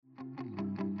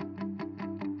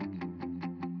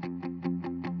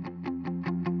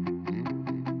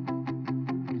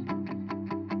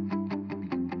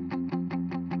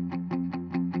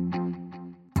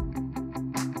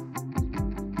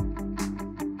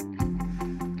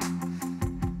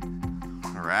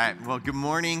right. Well, good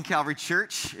morning, Calvary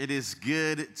Church. It is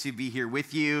good to be here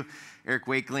with you. Eric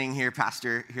Wakeling here,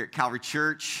 pastor here at Calvary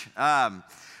Church.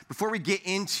 Before we get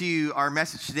into our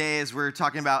message today, as we're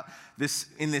talking about this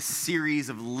in this series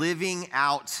of living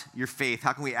out your faith,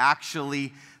 how can we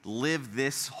actually live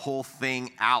this whole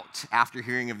thing out after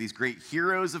hearing of these great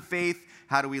heroes of faith?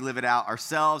 How do we live it out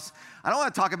ourselves? I don't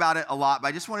want to talk about it a lot, but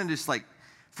I just want to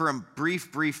for a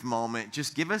brief moment,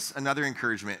 just give us another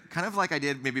encouragement, kind of like I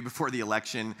did maybe before the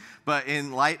election, but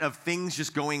in light of things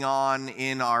just going on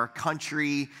in our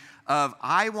country,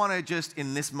 I want to just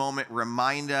in this moment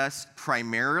remind us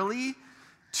primarily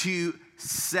to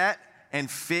set and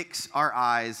fix our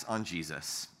eyes on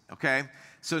Jesus, okay?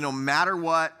 So no matter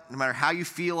what, no matter how you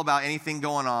feel about anything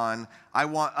going on, I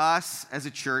want us as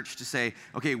a church to say,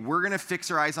 okay, we're going to fix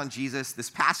our eyes on Jesus.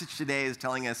 This passage today is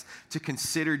telling us to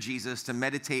consider Jesus, to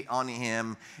meditate on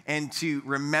him, and to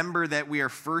remember that we are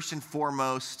first and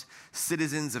foremost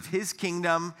citizens of his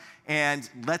kingdom, and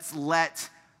let's let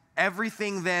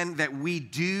everything then that we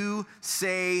do,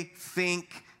 say,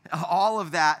 think, all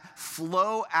of that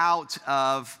flow out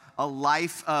of a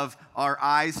life of our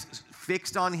eyes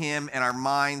fixed on him and our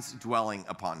minds dwelling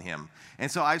upon him. And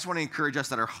so I just want to encourage us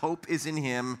that our hope is in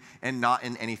him and not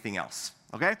in anything else,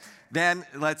 okay? Then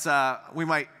we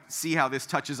might see how this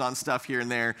touches on stuff here and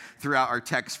there throughout our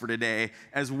text for today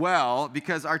as well,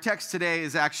 because our text today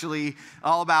is actually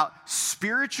all about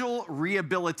spiritual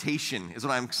rehabilitation is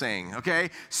what I'm saying,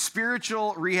 okay?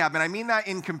 Spiritual rehab, and I mean that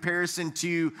in comparison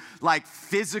to like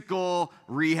physical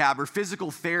rehab or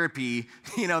physical therapy,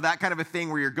 that kind of a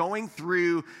thing where you're going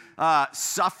through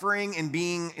suffering and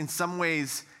being, in some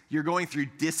ways, you're going through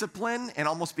discipline and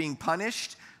almost being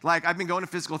punished. Like, I've been going to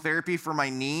physical therapy for my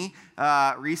knee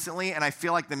recently, and I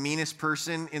feel like the meanest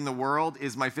person in the world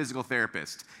is my physical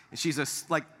therapist. And she's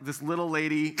this little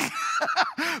lady,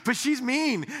 but she's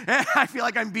mean. And I feel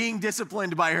like I'm being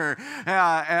disciplined by her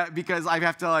because I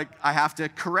have to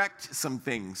correct some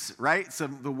things, right?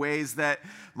 The ways that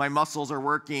my muscles are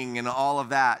working and all of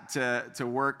that to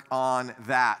work on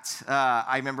that.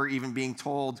 I remember even being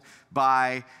told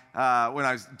by when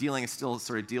I was I still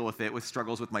sort of deal with it, with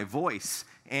struggles with my voice,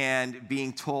 and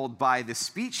being told by the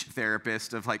speech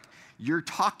therapist of you're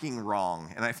talking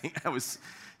wrong. And I think I was,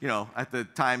 at the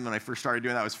time when I first started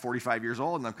doing that, I was 45 years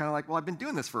old, and I'm kind of well, I've been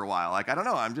doing this for a while. I don't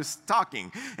know, I'm just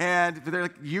talking. And they're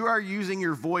like, you are using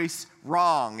your voice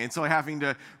wrong. And so having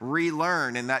to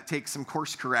relearn, and that takes some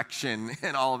course correction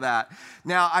and all of that.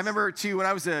 Now, I remember too, when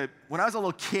I was a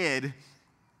little kid,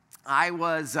 I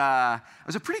was a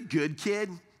pretty good kid.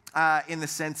 In the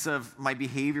sense of my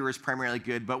behavior was primarily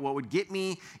good, but what would get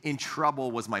me in trouble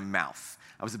was my mouth.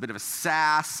 I was a bit of a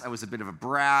sass. I was a bit of a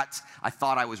brat. I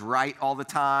thought I was right all the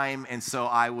time, and so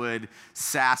I would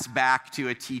sass back to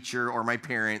a teacher or my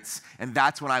parents, and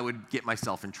that's when I would get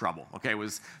myself in trouble. Okay, it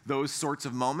was those sorts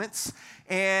of moments.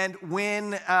 And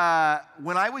when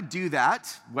I would do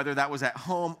that, whether that was at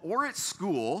home or at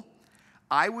school,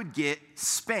 I would get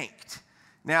spanked.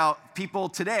 Now, people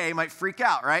today might freak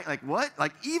out, right? Like, what?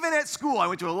 Even at school, I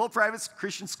went to a little private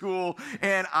Christian school,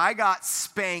 and I got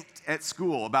spanked at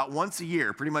school about once a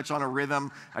year, pretty much on a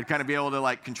rhythm. I'd kind of be able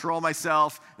to, control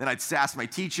myself. Then I'd sass my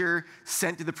teacher,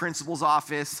 sent to the principal's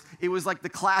office. It was like the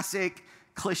classic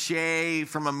cliche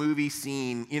from a movie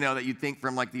scene, that you'd think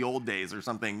from the old days or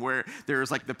something, where there was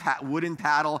the wooden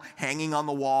paddle hanging on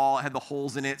the wall, it had the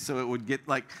holes in it so it would get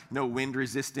no wind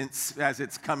resistance as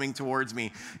it's coming towards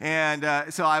me. And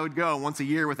so I would go once a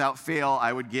year without fail,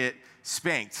 I would get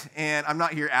spanked. And I'm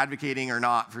not here advocating or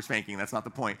not for spanking, that's not the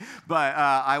point. But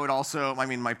I would also,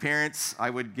 my parents,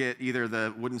 I would get either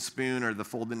the wooden spoon or the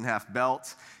folded in half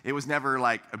belt. It was never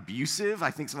abusive. I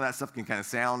think some of that stuff can kind of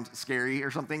sound scary or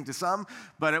something to some,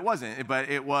 but it wasn't. But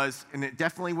it was, and it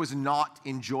definitely was not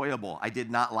enjoyable. I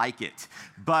did not like it.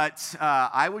 But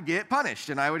I would get punished,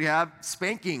 and I would have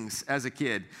spankings as a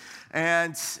kid.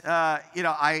 And,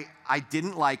 I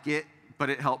didn't like it, but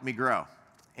it helped me grow.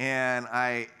 And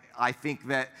I think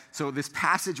that, so this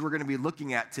passage we're going to be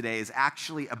looking at today is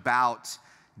actually about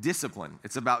discipline.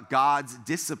 It's about God's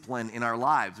discipline in our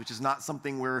lives, which is not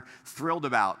something we're thrilled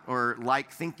about or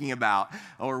like thinking about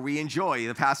or we enjoy.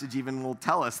 The passage even will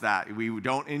tell us that. We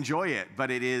don't enjoy it,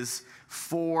 but it is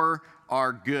for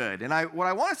our good. And what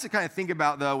I want us to kind of think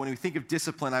about, though, when we think of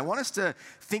discipline, I want us to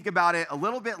think about it a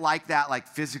little bit like that, like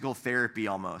physical therapy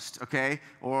almost, okay?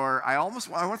 Or I want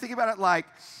to think about it like,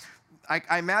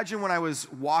 I imagine when I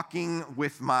was walking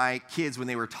with my kids when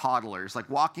they were toddlers,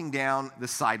 walking down the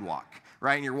sidewalk,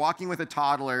 right? And you're walking with a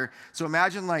toddler. So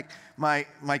imagine like my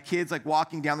kid's like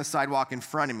walking down the sidewalk in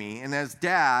front of me. And as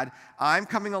dad, I'm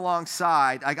coming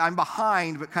alongside, like I'm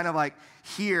behind, but kind of like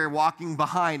here walking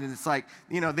behind. And it's like,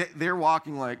 they're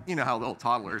walking like, how little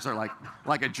toddlers are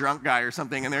like a drunk guy or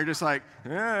something. And they're just like,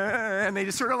 and they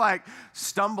just sort of like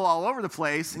stumble all over the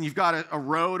place. And you've got a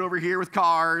road over here with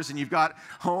cars, and you've got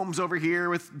homes over here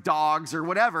with dogs or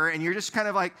whatever. And you're just kind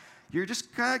of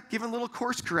giving little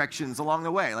course corrections along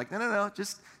the way. Like, no,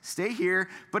 just stay here.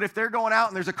 But if they're going out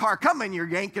and there's a car coming, you're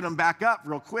yanking them back up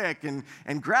real quick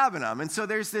and grabbing them. And so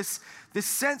there's this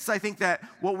sense, I think, that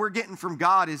what we're getting from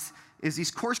God is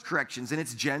these course corrections. And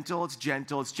it's gentle,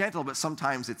 but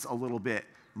sometimes it's a little bit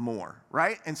more,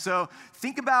 right? And so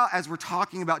think about, as we're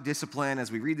talking about discipline,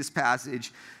 as we read this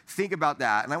passage, think about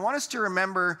that. And I want us to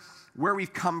remember where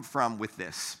we've come from with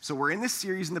this. So we're in this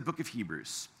series in the book of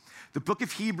Hebrews. The book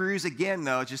of Hebrews, again,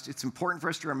 though, it's important for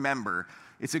us to remember,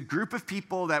 it's a group of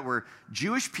people that were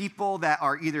Jewish people that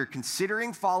are either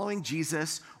considering following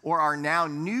Jesus or are now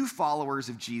new followers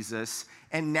of Jesus,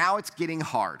 and now it's getting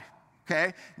hard,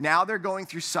 okay? Now they're going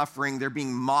through suffering, they're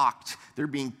being mocked, they're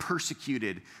being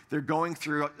persecuted, they're going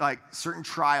through like certain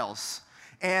trials,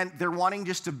 and they're wanting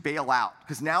just to bail out,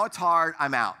 because now it's hard,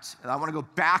 I'm out, and I want to go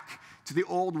back to the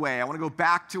old way. I want to go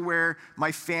back to where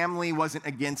my family wasn't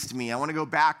against me. I want to go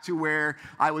back to where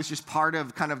I was just part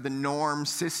of kind of the norm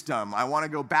system. I want to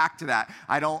go back to that.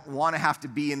 I don't want to have to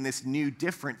be in this new,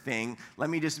 different thing.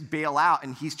 Let me just bail out.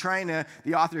 And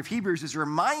the author of Hebrews is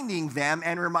reminding them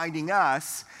and reminding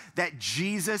us that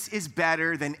Jesus is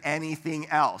better than anything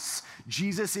else.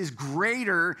 Jesus is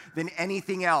greater than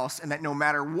anything else, and that no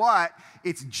matter what,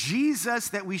 it's Jesus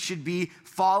that we should be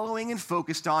following and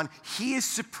focused on. He is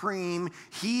supreme,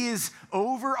 He is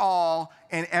over all,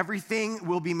 and everything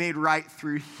will be made right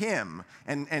through Him,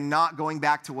 and not going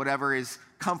back to whatever is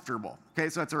comfortable. Okay,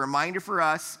 so it's a reminder for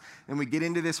us, and we get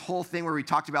into this whole thing where we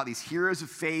talked about these heroes of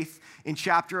faith in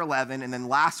chapter 11, and then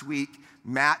last week,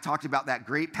 Matt talked about that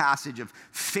great passage of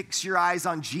fix your eyes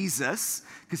on Jesus,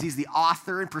 because He's the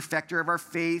author and perfecter of our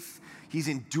faith. He's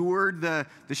endured the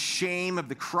shame of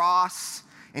the cross,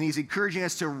 and He's encouraging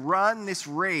us to run this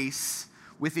race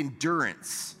with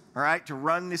endurance, all right? To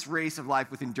run this race of life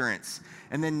with endurance.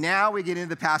 And then now we get into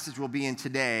the passage we'll be in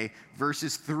today,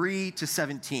 verses 3 to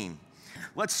 17.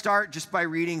 Let's start just by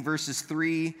reading verses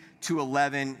 3 to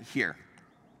 11 here.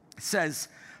 It says,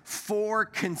 "For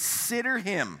consider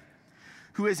Him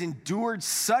who has endured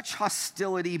such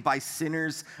hostility by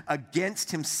sinners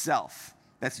against Himself."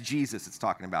 That's Jesus it's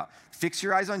talking about. Fix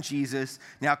your eyes on Jesus.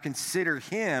 Now consider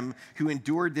Him who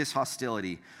endured this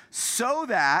hostility, so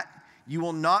that you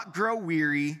will not grow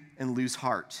weary and lose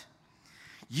heart.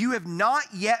 You have not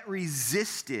yet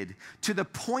resisted to the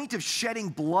point of shedding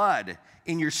blood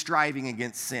in your striving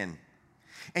against sin.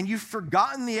 And you've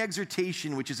forgotten the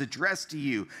exhortation which is addressed to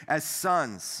you as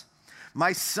sons.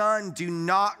 My son, do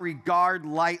not regard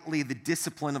lightly the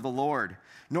discipline of the Lord,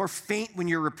 nor faint when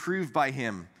you're reproved by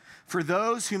Him. For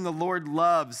those whom the Lord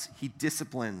loves, He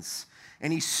disciplines,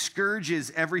 and He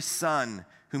scourges every son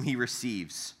whom He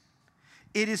receives.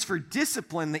 It is for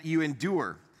discipline that you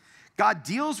endure. God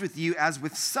deals with you as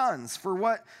with sons. For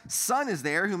what son is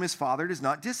there whom his father does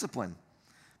not discipline?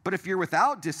 But if you're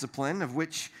without discipline, of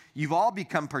which you've all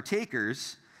become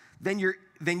partakers, then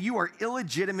you are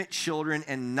illegitimate children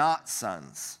and not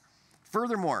sons.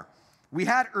 Furthermore, we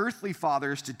had earthly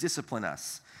fathers to discipline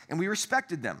us, and we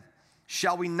respected them.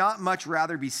 Shall we not much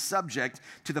rather be subject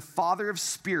to the Father of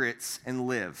spirits and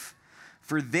live?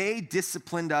 For they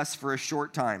disciplined us for a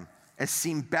short time, as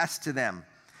seemed best to them.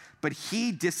 But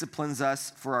He disciplines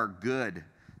us for our good,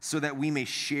 so that we may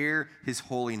share His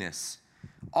holiness.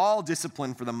 All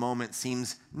discipline for the moment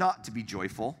seems not to be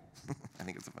joyful. I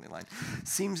think it's a funny line.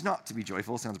 Seems not to be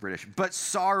joyful, sounds British, but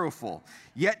sorrowful.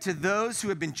 Yet to those who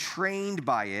have been trained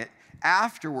by it,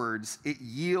 afterwards it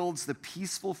yields the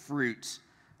peaceful fruit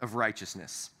of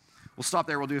righteousness. We'll stop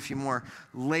there. We'll do a few more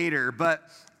later. But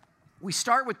we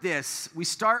start with this. We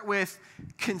start with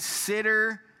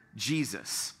consider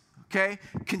Jesus, okay?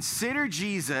 Consider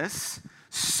Jesus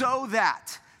so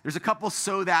that. There's a couple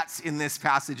so that's in this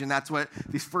passage, and that's what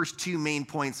these first two main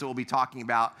points that we'll be talking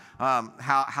about,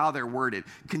 how they're worded.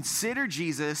 Consider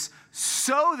Jesus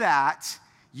so that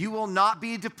you will not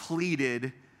be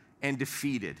depleted and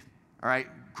defeated, all right?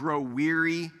 Grow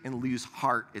weary and lose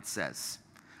heart, it says.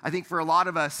 I think for a lot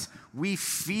of us, we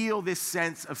feel this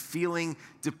sense of feeling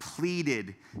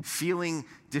depleted, feeling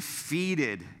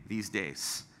defeated these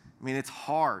days. I mean, it's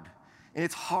hard. And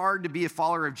it's hard to be a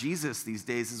follower of Jesus these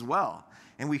days as well.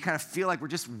 And we kind of feel like we're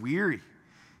just weary.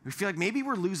 We feel like maybe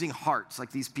we're losing hearts,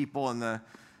 like these people in the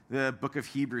the book of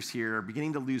Hebrews here, are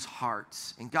beginning to lose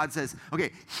hearts. And God says,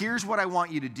 okay, here's what I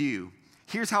want you to do.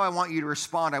 Here's how I want you to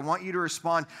respond. I want you to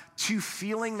respond to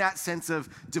feeling that sense of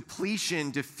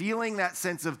depletion, to feeling that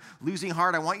sense of losing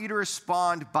heart. I want you to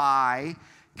respond by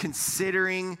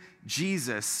considering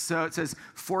Jesus. So it says,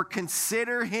 for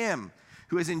consider him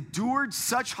who has endured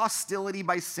such hostility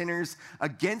by sinners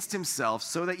against himself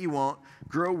so that you won't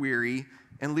grow weary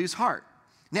and lose heart.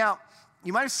 Now,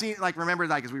 you might have seen, remember,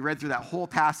 as we read through that whole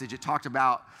passage, it talked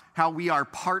about how we are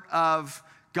part of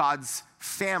God's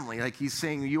family. Like he's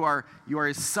saying, you are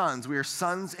his sons. We are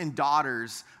sons and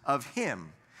daughters of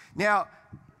him. Now,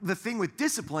 the thing with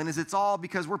discipline is it's all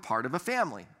because we're part of a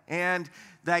family. And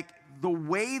the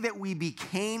way that we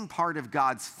became part of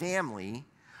God's family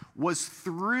was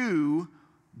through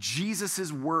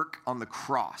Jesus' work on the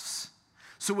cross.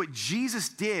 So what Jesus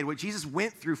did, what Jesus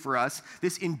went through for us,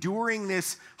 this enduring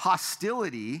this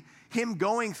hostility, him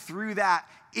going through that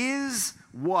is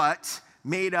what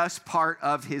made us part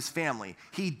of his family.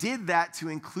 He did that to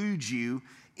include you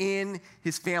in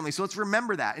his family. So let's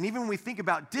remember that. And even when we think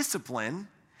about discipline,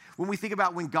 when we think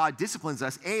about when God disciplines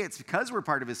us, A, it's because we're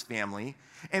part of his family,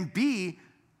 and B,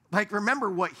 remember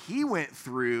what he went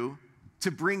through to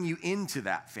bring you into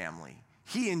that family.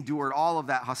 He endured all of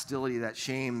that hostility, that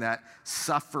shame, that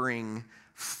suffering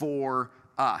for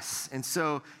us. And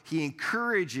so he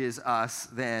encourages us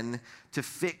then to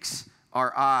fix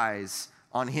our eyes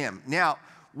on him. Now,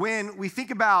 when we think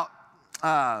about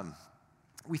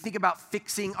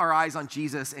fixing our eyes on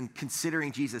Jesus and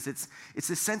considering Jesus, it's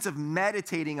a sense of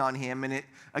meditating on him, and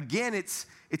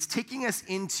it's taking us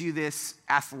into this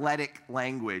athletic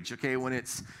language, okay? When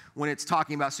it's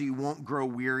talking about so you won't grow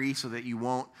weary, so that you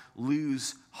won't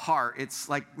lose heart. It's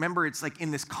remember, it's in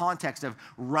this context of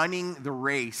running the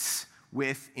race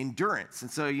with endurance.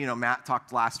 And so, Matt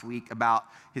talked last week about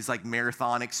his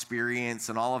marathon experience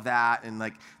and all of that, and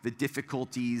the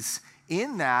difficulties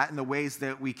in that, and the ways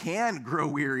that we can grow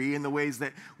weary, and the ways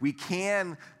that we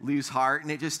can lose heart.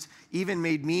 And it just even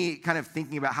made me kind of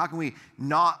thinking about how can we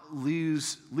not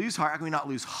lose heart? How can we not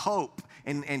lose hope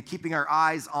and keeping our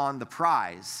eyes on the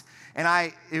prize? And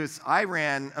I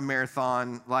ran a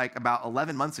marathon about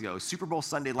 11 months ago. Super Bowl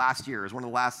Sunday last year was one of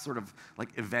the last sort of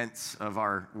events of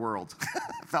our world.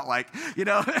 It felt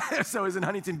so it was in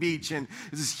Huntington Beach, and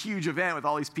it was this huge event with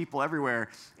all these people everywhere.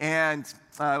 And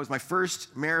it was my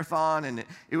first marathon, and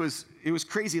it was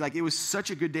crazy. It was such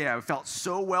a good day. I felt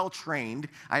so well trained.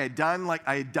 I had done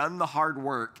the hard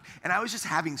work, and I was just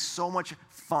having so much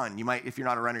fun. You might, if you're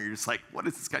not a runner, you're just what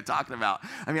is this guy talking about?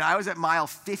 I mean, I was at mile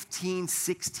 15,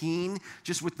 16,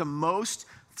 just with the most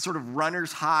sort of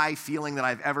runner's high feeling that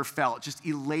I've ever felt, just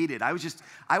elated. I was just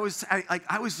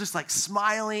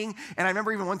smiling. And I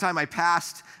remember even one time I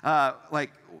passed,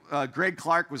 Greg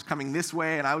Clark was coming this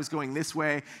way and I was going this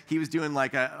way. He was doing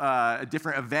a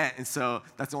different event. And so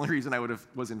that's the only reason I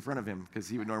was in front of him, because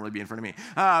he would normally be in front of me.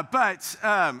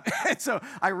 And so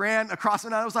I ran across him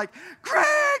and I was like, Greg,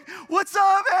 what's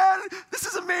up, man? This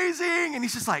is amazing. And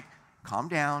he's just calm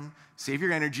down, save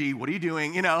your energy. What are you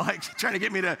doing? Trying to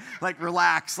get me to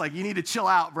relax. You need to chill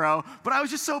out, bro. But I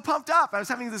was just so pumped up. I was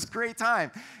having this great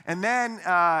time. And then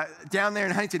down there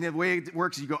in Huntington, the way it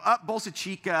works is you go up Bolsa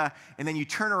Chica and then you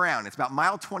turn around. It's about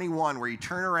mile 21 where you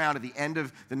turn around at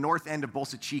the north end of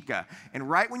Bolsa Chica. And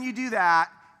right when you do that,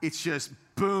 it's just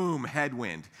boom,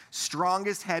 headwind.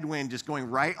 Strongest headwind just going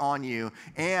right on you,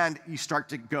 and you start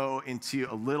to go into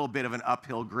a little bit of an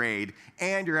uphill grade,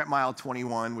 and you're at mile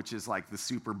 21, which is the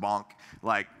super bonk,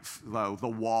 the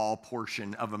wall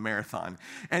portion of a marathon.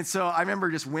 And so I remember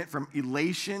just went from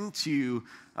elation to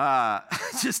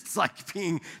just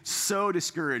being so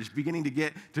discouraged, beginning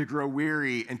to grow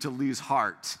weary and to lose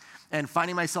heart. And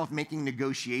finding myself making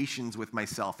negotiations with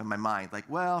myself in my mind.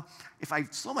 Well, if I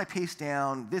slow my pace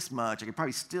down this much, I could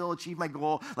probably still achieve my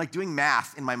goal. Doing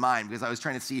math in my mind, because I was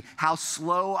trying to see how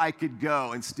slow I could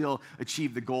go and still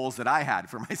achieve the goals that I had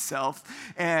for myself.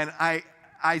 And I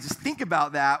just think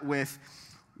about that with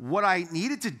what I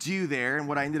needed to do there, and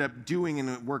what I ended up doing and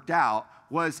it worked out,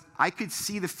 was I could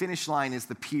see the finish line as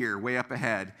the pier way up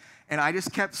ahead. And I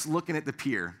just kept looking at the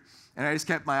pier. And I just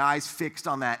kept my eyes fixed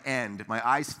on that end, my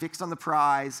eyes fixed on the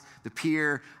prize, the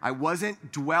pier. I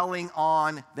wasn't dwelling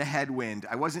on the headwind.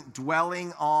 I wasn't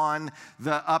dwelling on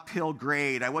the uphill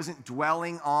grade. I wasn't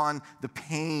dwelling on the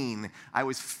pain. I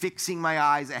was fixing my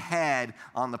eyes ahead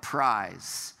on the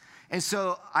prize. And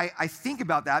so I think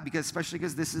about that especially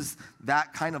because this is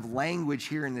that kind of language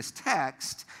here in this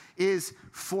text, is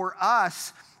for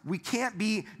us, we can't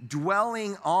be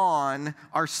dwelling on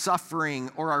our suffering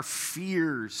or our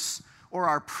fears or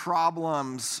our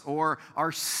problems or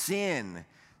our sin.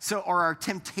 Or our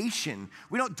temptation.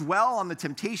 We don't dwell on the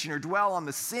temptation or dwell on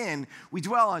the sin. We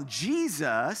dwell on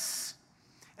Jesus,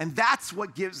 and that's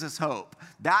what gives us hope.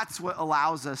 That's what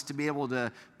allows us to be able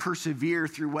to persevere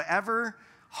through whatever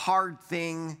hard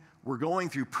thing we're going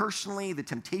through personally, the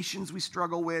temptations we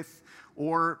struggle with,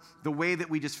 or the way that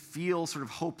we just feel sort of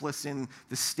hopeless in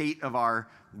the state of our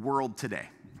world today.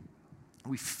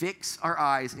 We fix our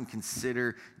eyes and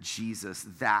consider Jesus.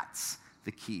 That's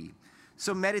the key.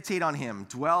 So meditate on him,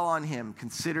 dwell on him,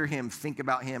 consider him, think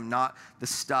about him, not the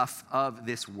stuff of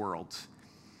this world.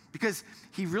 Because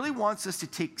he really wants us to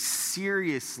take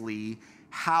seriously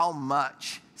how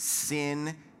much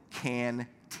sin can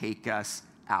take us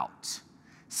out.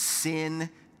 Sin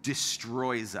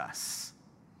destroys us.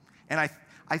 And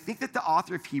I think that the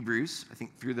author of Hebrews, I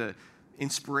think through the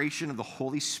inspiration of the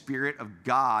Holy Spirit of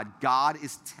God, God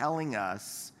is telling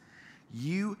us,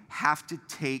 you have to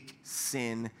take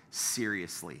sin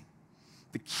seriously.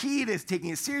 The key to taking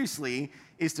it seriously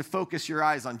is to focus your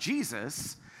eyes on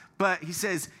Jesus. But he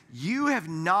says, you have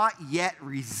not yet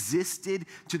resisted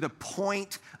to the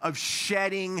point of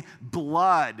shedding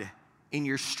blood in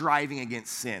your striving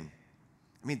against sin.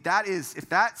 I mean, if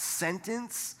that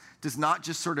sentence does not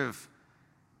just sort of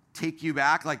take you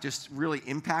back, like just really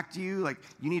impact you, like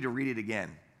you need to read it again.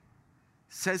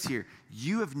 It says here,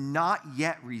 you have not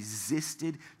yet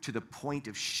resisted to the point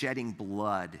of shedding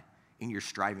blood in your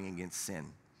striving against sin.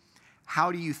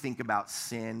 How do you think about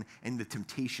sin and the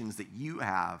temptations that you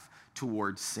have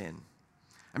towards sin?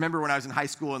 I remember when I was in high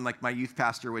school and like my youth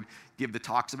pastor would give the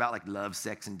talks about like love,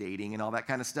 sex, and dating and all that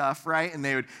kind of stuff, right? And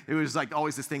it was like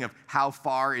always this thing of how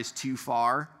far is too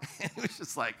far. It was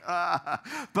just like,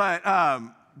 But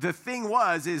the thing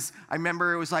is I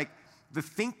remember it was like, the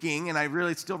thinking, and I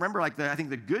really still remember I think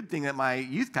the good thing that my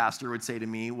youth pastor would say to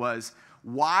me was,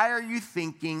 why are you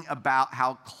thinking about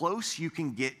how close you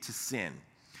can get to sin?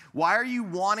 Why are you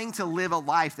wanting to live a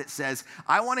life that says,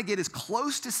 I want to get as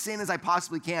close to sin as I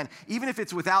possibly can, even if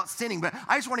it's without sinning, but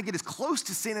I just want to get as close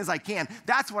to sin as I can.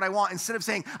 That's what I want, instead of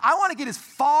saying, I want to get as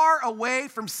far away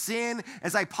from sin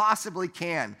as I possibly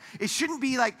can. It shouldn't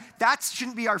be like, that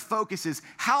shouldn't be our focus, is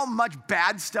how much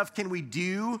bad stuff can we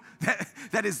do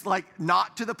that is like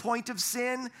not to the point of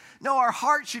sin? No, our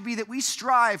heart should be that we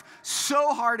strive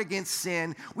so hard against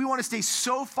sin. We want to stay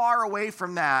so far away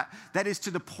from that is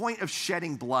to the point of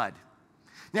shedding blood.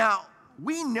 Now,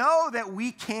 we know that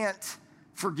we can't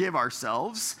forgive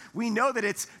ourselves. We know that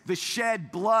it's the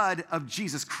shed blood of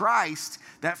Jesus Christ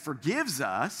that forgives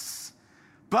us,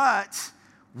 but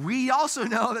we also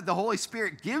know that the Holy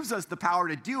Spirit gives us the power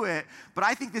to do it. But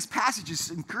I think this passage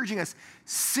is encouraging us,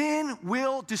 sin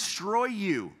will destroy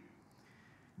you.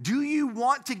 Do you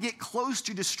want to get close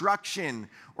to destruction,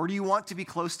 or do you want to be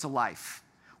close to life?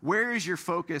 Where is your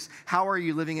focus? How are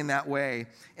you living in that way?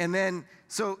 And then,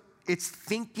 so it's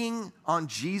thinking on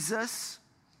Jesus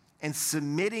and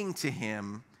submitting to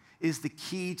him is the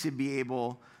key to be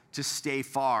able to stay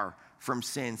far from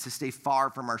sin, to stay far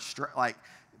from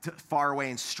far away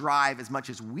and strive as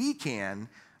much as we can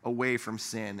away from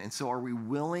sin. And so are we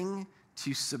willing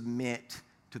to submit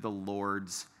to the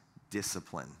Lord's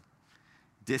discipline?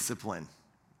 Discipline.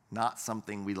 Not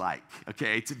something we like,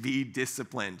 okay, to be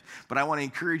disciplined. But I want to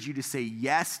encourage you to say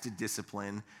yes to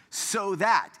discipline so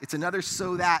that, it's another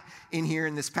so that in here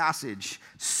in this passage,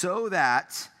 so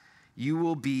that you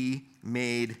will be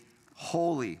made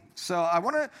holy. So I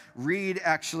want to read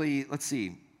actually, let's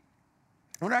see.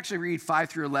 I want to actually read 5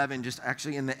 through 11, just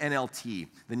actually in the NLT,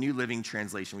 the New Living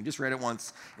Translation. We just read it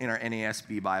once in our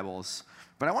NASB Bibles.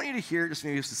 But I want you to hear just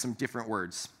maybe just some different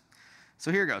words.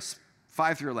 So here goes,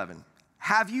 5 through 11.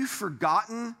 Have you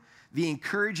forgotten the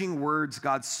encouraging words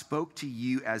God spoke to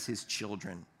you as his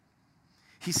children?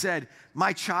 He said,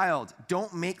 my child,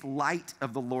 don't make light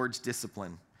of the Lord's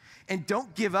discipline, and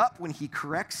don't give up when he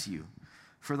corrects you,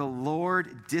 for the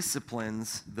Lord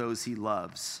disciplines those he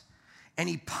loves, and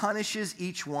he punishes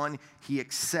each one he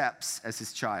accepts as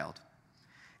his child.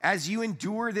 As you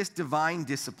endure this divine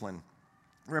discipline,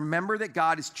 remember that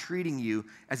God is treating you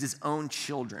as his own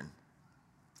children.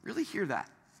 Really hear that.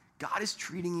 God is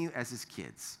treating you as his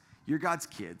kids. You're God's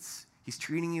kids. He's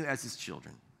treating you as his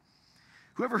children.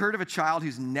 Whoever heard of a child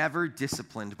who's never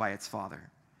disciplined by its father?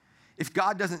 If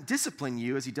God doesn't discipline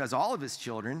you as he does all of his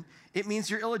children, it means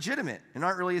you're illegitimate and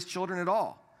aren't really his children at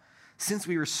all. Since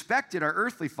we respected our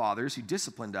earthly fathers who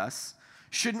disciplined us,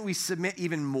 shouldn't we submit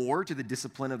even more to the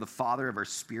discipline of the Father of our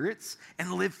spirits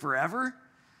and live forever?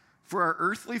 For our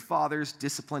earthly fathers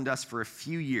disciplined us for a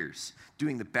few years,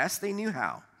 doing the best they knew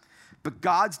how. But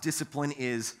God's discipline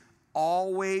is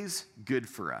always good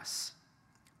for us.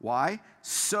 Why?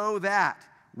 So that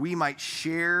we might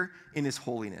share in his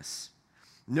holiness.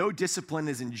 No discipline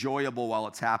is enjoyable while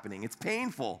it's happening. It's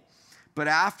painful, but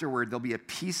afterward there'll be a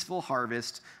peaceful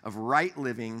harvest of right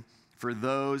living for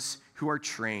those who are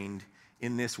trained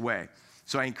in this way.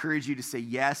 So I encourage you to say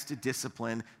yes to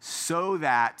discipline so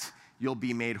that you'll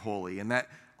be made holy. And that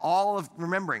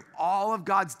remembering all of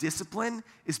God's discipline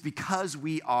is because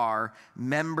we are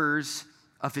members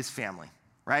of his family,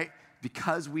 right?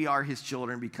 Because we are his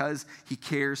children, because he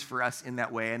cares for us in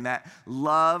that way. And that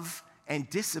love and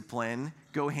discipline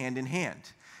go hand in hand.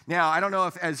 Now, I don't know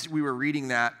if as we were reading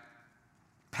that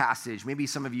passage, maybe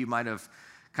some of you might have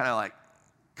kind of like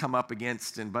come up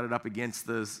against and butted up against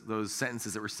those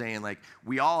sentences that were saying like,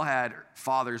 we all had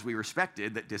fathers we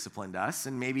respected that disciplined us.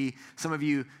 And maybe some of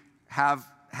you have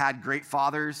had great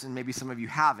fathers and maybe some of you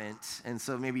haven't. And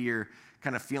so maybe you're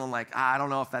kind of feeling like, I don't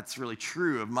know if that's really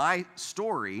true of my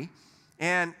story.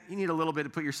 And you need a little bit to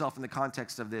put yourself in the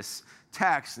context of this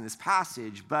text and this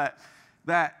passage, but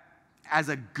that as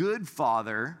a good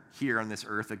father here on this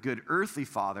earth, a good earthly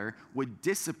father would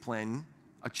discipline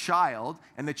a child,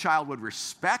 and the child would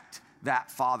respect that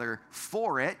father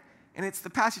for it. And it's the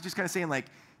passage is kind of saying like,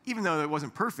 even though it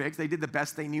wasn't perfect, they did the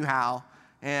best they knew how,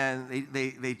 and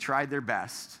they tried their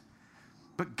best.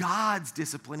 But God's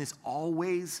discipline is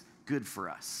always good for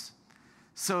us.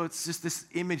 So it's just this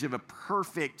image of a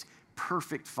perfect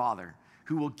father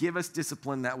who will give us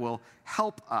discipline that will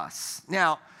help us.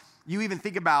 Now, you even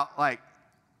think about like,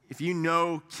 if you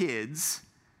know kids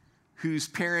whose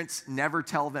parents never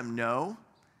tell them no,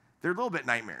 they're a little bit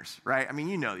nightmares, right? I mean,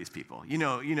 you know these people. You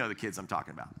know the kids I'm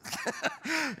talking about.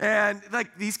 And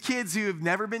like these kids who have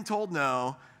never been told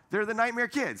no, they're the nightmare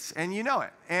kids, and you know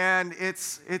it. And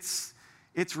it's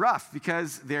rough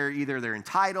because they're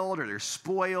entitled or they're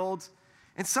spoiled.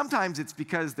 And sometimes it's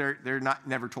because they're not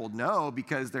never told no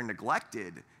because they're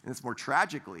neglected, and it's more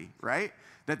tragically, right?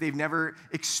 That they've never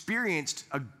experienced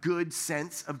a good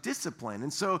sense of discipline.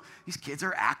 And so these kids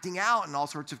are acting out in all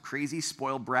sorts of crazy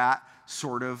spoiled brat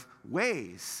sort of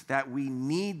ways that we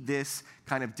need this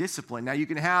kind of discipline. Now you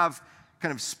can have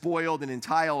kind of spoiled and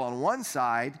entitled on one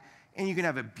side, and you can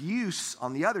have abuse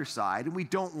on the other side, and we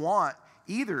don't want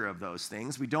either of those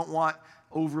things. We don't want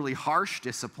overly harsh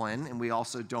discipline, and we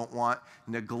also don't want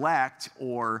neglect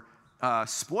or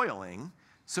spoiling.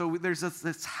 So there's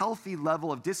this healthy level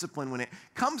of discipline when it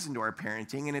comes into our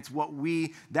parenting, and it's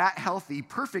that healthy,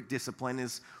 perfect discipline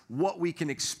is what we can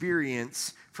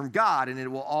experience from God, and it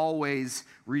will always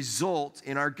result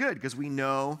in our good because we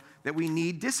know that we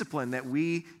need discipline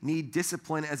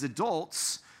as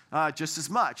adults just as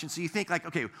much. And so you think like,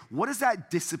 okay, what does that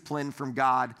discipline from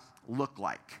God look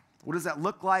like? What does that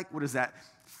look like? What does that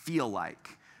feel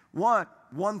like?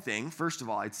 One thing, first of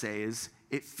all, I'd say is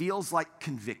it feels like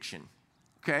conviction.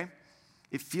 Okay?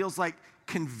 It feels like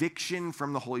conviction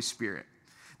from the Holy Spirit.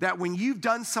 That when you've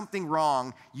done something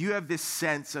wrong, you have this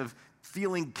sense of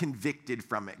feeling convicted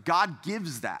from it. God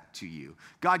gives that to you.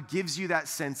 God gives you that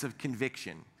sense of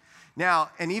conviction.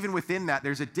 Now, and even within that,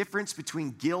 there's a difference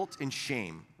between guilt and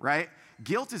shame, right?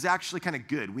 Guilt is actually kind of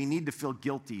good. We need to feel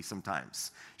guilty sometimes.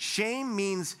 Shame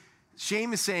is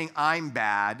saying I'm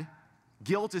bad.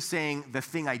 Guilt is saying the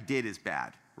thing I did is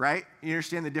bad. Right? You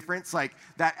understand the difference? Like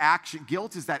that action,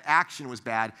 guilt is that action was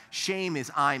bad. Shame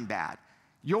is I'm bad.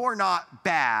 You're not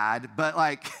bad, but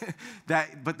like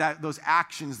those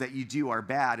actions that you do are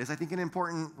bad is I think an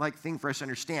important like thing for us to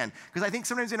understand. Because I think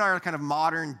sometimes in our kind of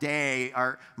modern day,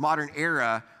 our modern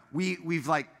era, we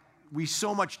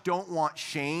so much don't want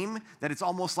shame that it's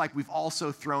almost like we've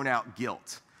also thrown out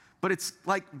guilt. But it's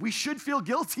like we should feel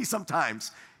guilty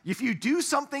sometimes. If you do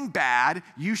something bad,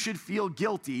 you should feel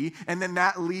guilty, and then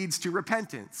that leads to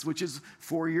repentance, which is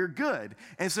for your good.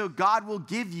 And so God will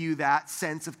give you that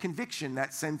sense of conviction,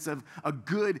 that sense of a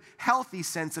good, healthy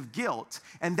sense of guilt.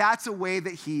 And that's a way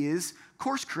that he is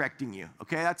course correcting you,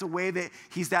 okay? That's a way that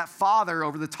he's that father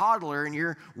over the toddler, and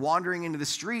you're wandering into the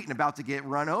street and about to get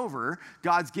run over.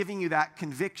 God's giving you that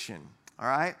conviction, all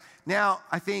right? Now,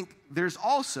 I think there's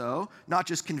also not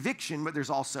just conviction, but there's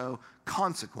also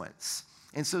consequence.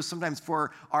 And so sometimes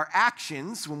for our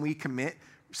actions, when we commit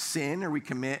sin or we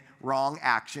commit wrong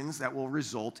actions, that will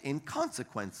result in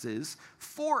consequences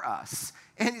for us.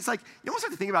 And it's like, you almost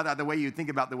have to think about that the way you think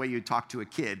about the way you talk to a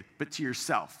kid, but to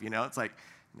yourself, you know? It's like,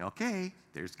 okay,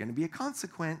 there's going to be a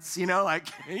consequence, you know? Like,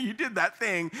 you did that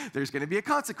thing, there's going to be a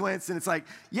consequence. And it's like,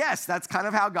 yes, that's kind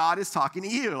of how God is talking to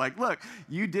you. Like, look,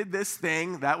 you did this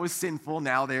thing, that was sinful,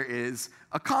 now there is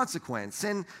a consequence.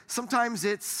 And sometimes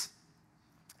it's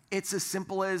as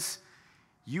simple as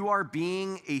you are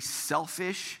being a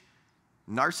selfish,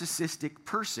 narcissistic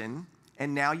person,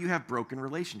 and now you have broken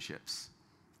relationships.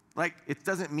 Like, it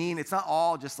doesn't mean, it's not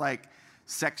all just like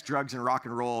sex, drugs, and rock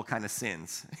and roll kind of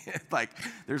sins. Like,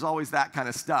 there's always that kind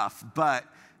of stuff. But,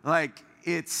 like,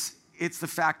 it's the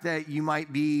fact that you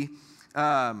might be,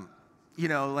 like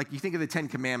you think of the Ten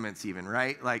Commandments even,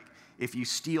 right? Like, if you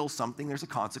steal something, there's a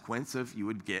consequence of you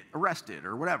would get arrested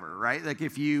or whatever, right? Like,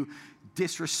 if you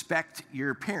disrespect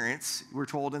your parents, we're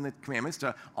told in the commandments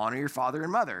to honor your father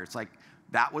and mother. It's like,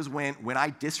 that was when I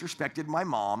disrespected my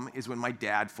mom is when my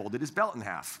dad folded his belt in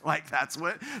half. Like, that's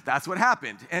what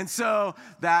happened. And so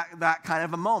that kind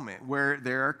of a moment where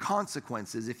there are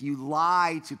consequences. If you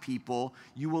lie to people,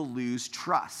 you will lose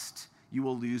trust. You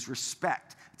will lose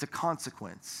respect. It's a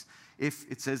consequence. If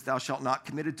it says thou shalt not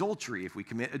commit adultery, if we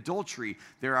commit adultery,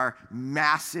 there are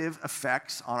massive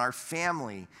effects on our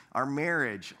family, our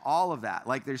marriage, all of that.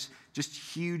 Like, there's just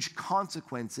huge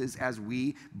consequences as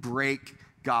we break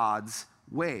God's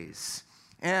ways.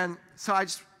 And so I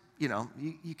just,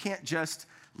 you can't just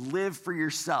live for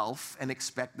yourself and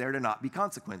expect there to not be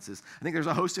consequences. I think there's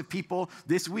a host of people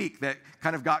this week that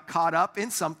kind of got caught up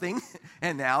in something,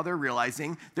 and now they're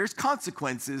realizing there's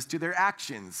consequences to their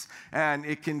actions. And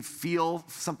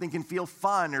something can feel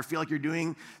fun or feel like you're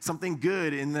doing something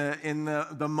good in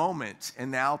the moment. And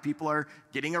now people are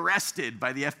getting arrested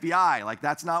by the FBI. Like,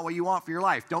 that's not what you want for your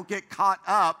life. Don't get caught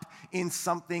up in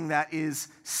something that is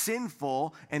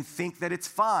sinful and think that it's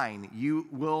fine. You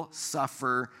will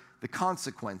suffer the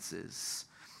consequences.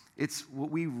 It's what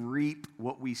we reap,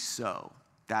 what we sow.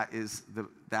 That is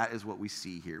what we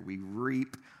see here. We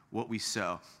reap what we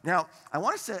sow. Now, I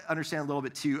want us to understand a little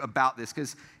bit too about this,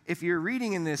 because if you're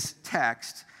reading in this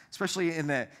text, especially in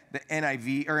the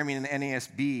NIV, in the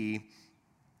NASB,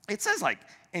 it says like,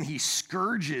 and he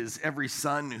scourges every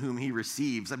son whom he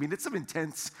receives. I mean, it's some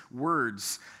intense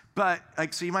words. But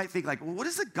so you might think like, well, what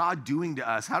is the God doing to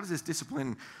us? How does this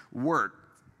discipline work?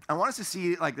 I want us to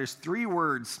see, like, there's 3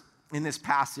 words in this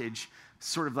passage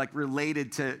sort of like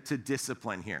related to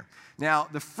discipline here. Now,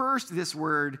 the first, this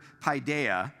word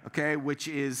paideia, okay, which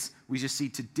is, we just see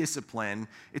to discipline.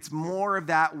 It's more of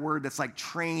that word that's like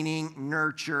training,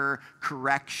 nurture,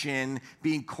 correction,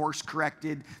 being course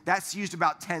corrected. That's used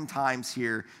about 10 times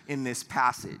here in this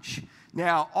passage.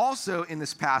 Now, also in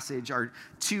this passage are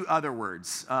 2 other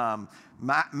words,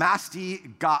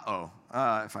 mastigao.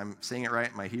 If I'm saying it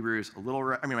right, my Hebrew is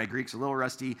my Greek's a little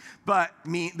rusty, but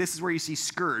this is where you see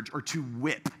scourge or to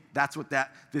whip. That's what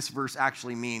this verse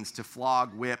actually means, to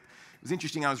flog, whip. It was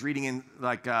interesting. I was reading in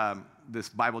this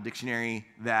Bible dictionary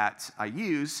that I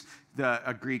use,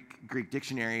 a Greek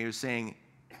dictionary. It was saying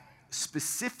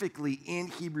specifically in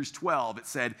Hebrews 12, it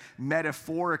said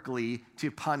metaphorically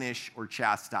to punish or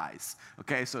chastise.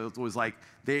 Okay, so it was like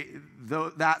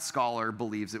that scholar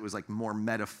believes it was like more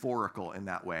metaphorical in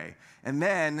that way. And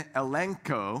then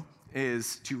elenko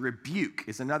is to rebuke,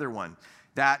 is another one.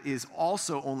 That is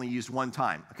also only used one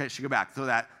time. Okay, I should go back. So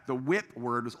that the whip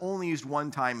word was only used one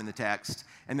time in the text,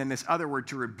 and then this other word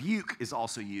to rebuke is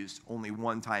also used only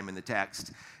one time in the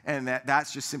text. And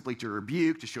that's just simply to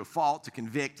rebuke, to show fault, to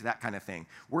convict, that kind of thing.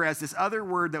 Whereas this other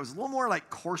word that was a little more like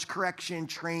course correction,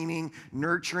 training,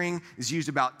 nurturing is used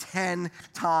about 10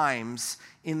 times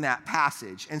in that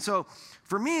passage. And so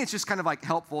for me, it's just kind of like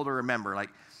helpful to remember.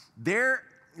 Like there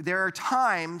are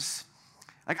times,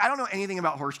 like, I don't know anything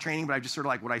about horse training, but I just sort of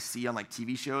like what I see on like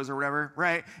TV shows or whatever,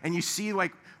 right? And you see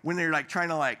like when they're like trying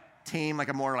to like tame like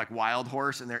a more like wild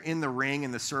horse, and they're in the ring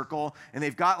in the circle, and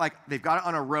they've got it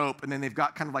on a rope, and then they've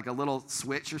got kind of like a little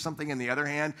switch or something in the other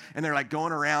hand, and they're like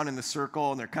going around in the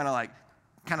circle, and they're kind of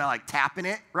like tapping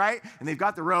it, right? And they've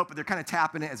got the rope, but they're kind of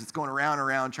tapping it as it's going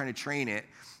around trying to train it.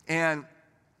 And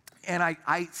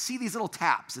I see these little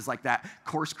taps as like that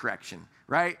course correction,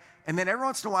 right? And then every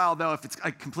once in a while, though, if it's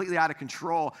like completely out of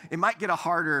control, it might get a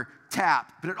harder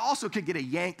tap, but it also could get a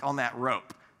yank on that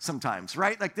rope sometimes,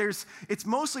 right? Like it's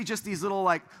mostly just these little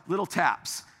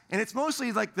taps. And it's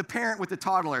mostly like the parent with the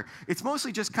toddler. It's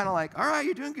mostly just kind of like, all right,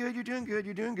 you're doing good, you're doing good,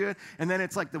 you're doing good. And then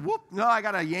it's like the whoop, no, I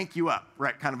got to yank you up,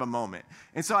 right? Kind of a moment.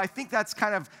 And so I think that's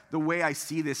kind of the way I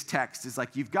see this text is like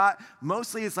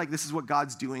mostly it's like this is what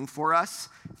God's doing for us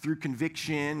through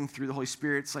conviction, through the Holy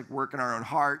Spirit's like work in our own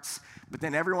hearts. But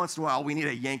then every once in a while, we need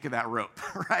a yank of that rope,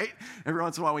 right? Every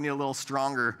once in a while, we need a little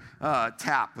stronger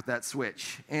tap with that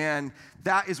switch. And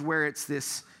that is where it's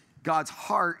this, God's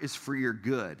heart is for your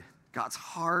good. God's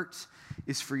heart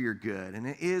is for your good. And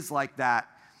it is like that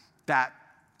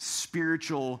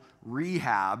spiritual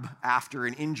rehab after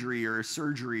an injury or a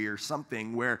surgery or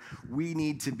something where we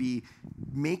need to be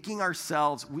making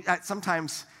ourselves,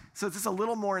 sometimes, so it's just a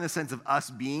little more in the sense of us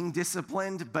being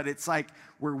disciplined, but it's like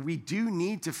where we do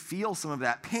need to feel some of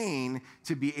that pain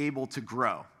to be able to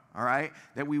grow. all right?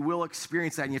 That we will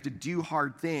experience that, and you have to do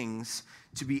hard things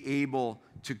to be able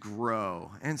to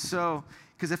grow. And so,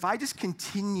 because if I just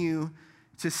continue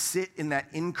to sit in that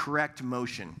incorrect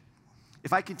motion,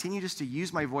 if I continue just to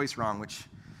use my voice wrong, which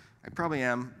I probably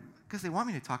am, because they want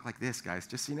me to talk like this, guys,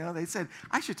 just so you know. They said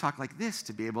I should talk like this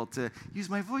to be able to use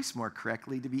my voice more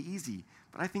correctly, to be easy.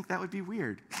 But I think that would be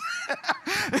weird.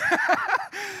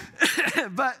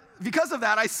 But because of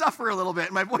that, I suffer a little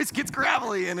bit. My voice gets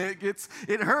gravelly and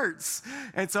it hurts.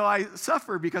 And so I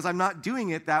suffer because I'm not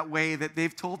doing it that way that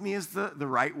they've told me is the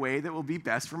right way that will be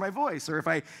best for my voice. Or if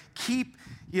I keep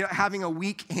having a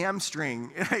weak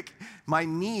hamstring, like my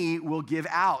knee will give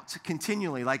out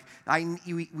continually. Like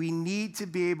we need to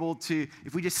be able to,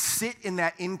 if we just sit in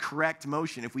that incorrect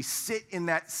motion, if we sit in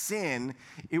that sin,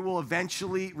 it will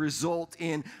eventually result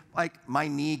in like my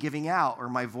knee giving out or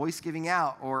my voice giving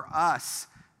out or us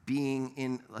being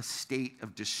in a state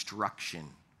of destruction,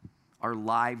 our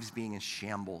lives being in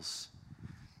shambles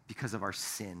because of our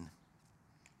sin.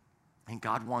 And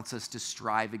God wants us to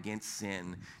strive against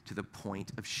sin to the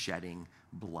point of shedding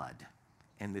blood.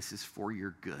 And this is for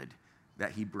your good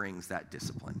that he brings that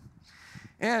discipline.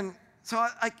 And so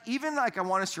I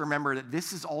want us to remember that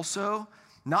this is also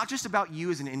not just about you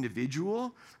as an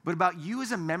individual, but about you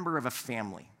as a member of a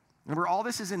family. Remember, all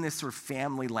this is in this sort of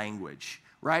family language,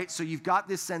 right? So you've got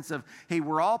this sense of, hey,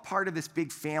 we're all part of this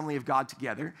big family of God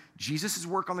together. Jesus'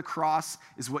 work on the cross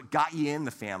is what got you in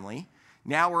the family.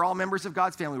 Now we're all members of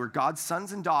God's family. We're God's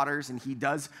sons and daughters, and he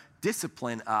does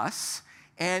discipline us.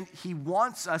 And he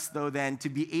wants us, though, then, to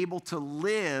be able to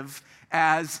live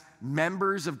as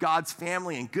members of God's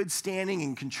family in good standing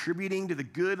and contributing to the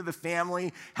good of the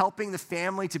family, helping the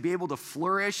family to be able to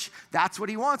flourish. That's what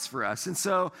he wants for us. And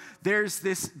so there's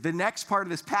the next part of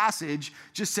this passage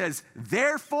just says,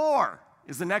 therefore,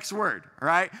 is the next word, all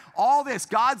right? All this,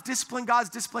 God's discipline, God's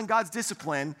discipline, God's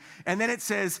discipline. And then it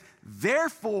says,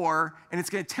 therefore, and it's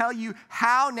going to tell you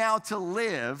how now to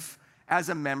live as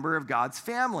a member of God's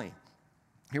family.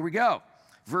 Here we go.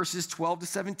 Verses 12 to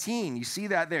 17. You see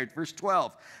that there, verse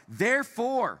 12.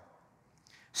 Therefore,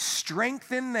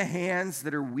 strengthen the hands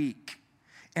that are weak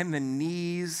and the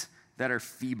knees that are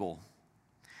feeble,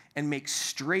 and make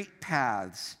straight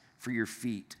paths for your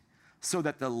feet, so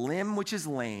that the limb which is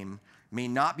lame may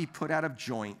not be put out of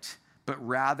joint, but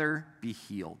rather be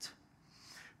healed.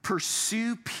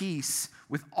 Pursue peace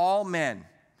with all men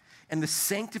and the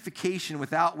sanctification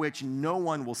without which no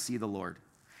one will see the Lord.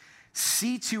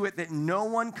 See to it that no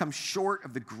one comes short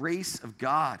of the grace of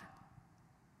God.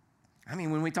 I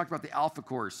mean, when we talked about the Alpha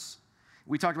Course,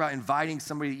 we talked about inviting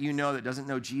somebody that you know that doesn't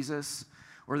know Jesus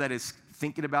or that is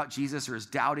thinking about Jesus or is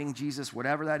doubting Jesus,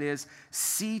 whatever that is.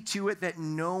 See to it that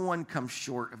no one comes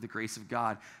short of the grace of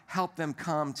God. Help them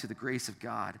come to the grace of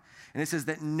God. And it says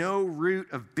that no root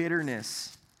of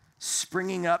bitterness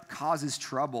springing up causes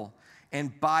trouble,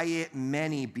 and by it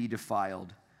many be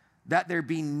defiled. That there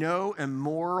be no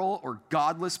immoral or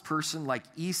godless person like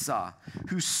Esau,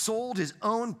 who sold his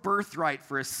own birthright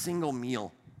for a single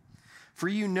meal. For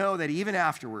you know that even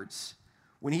afterwards,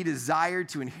 when he desired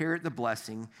to inherit the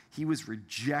blessing, he was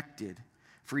rejected,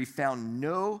 for he found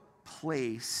no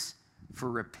place for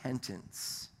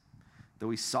repentance,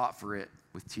 though he sought for it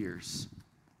with tears.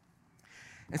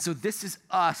 And so this is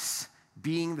us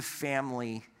being the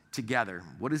family together.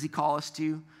 What does he call us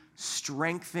to?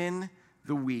 Strengthen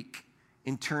the weak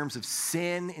in terms of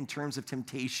sin, in terms of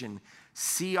temptation.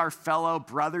 See our fellow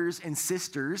brothers and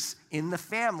sisters in the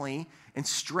family and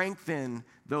strengthen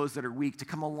those that are weak, to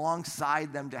come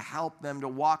alongside them, to help them, to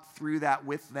walk through that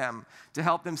with them, to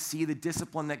help them see the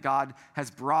discipline that God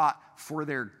has brought for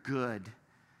their good.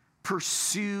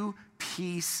 Pursue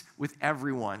peace with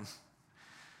everyone.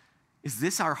 Is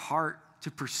this our heart,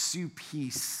 to pursue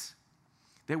peace?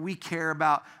 That we care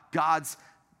about God's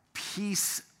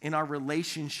peace in our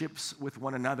relationships with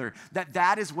one another.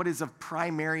 That is what is of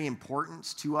primary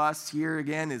importance to us here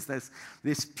again, is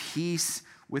this peace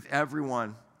with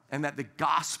everyone. And that the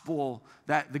gospel,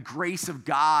 that the grace of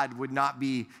God would not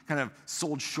be kind of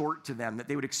sold short to them, that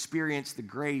they would experience the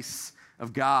grace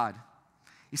of God.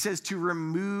 He says to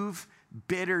remove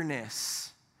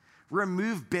bitterness.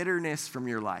 Remove bitterness from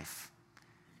your life.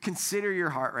 Consider your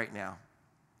heart right now.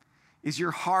 Is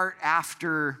your heart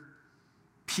after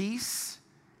peace?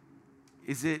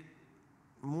 Is it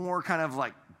more kind of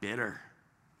like bitter?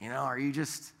 You know, are you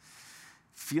just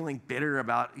feeling bitter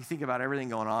about, you think about everything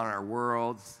going on in our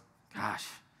world? Gosh,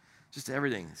 just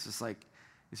everything. It's just like,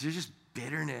 is there just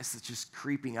bitterness that's just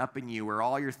creeping up in you, where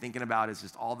all you're thinking about is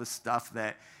just all the stuff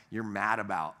that you're mad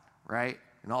about, right?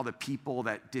 And all the people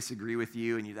that disagree with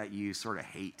you and that you sort of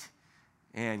hate.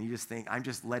 and you just think, I'm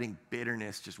just letting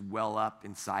bitterness just well up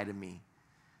inside of me.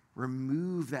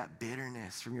 Remove that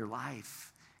bitterness from your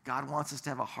life. God wants us to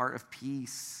have a heart of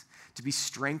peace, to be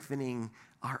strengthening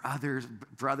our others,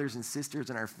 brothers and sisters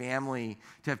in our family,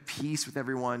 to have peace with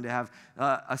everyone, to have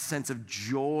a sense of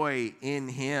joy in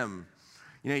him.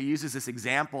 You know, he uses this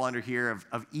example under here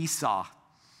of Esau.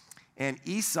 And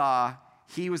Esau,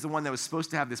 he was the one that was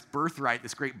supposed to have this birthright,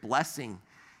 this great blessing.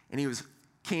 And he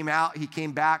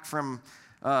came back from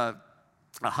a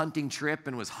hunting trip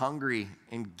and was hungry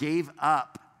and gave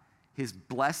up his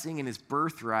blessing and his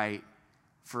birthright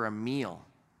for a meal,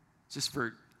 just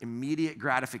for immediate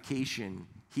gratification.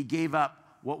 He gave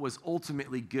up what was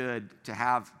ultimately good to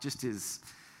have just his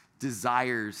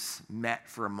desires met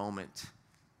for a moment.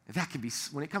 And that can be,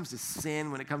 when it comes to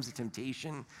sin, when it comes to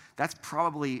temptation, that's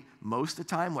probably most of the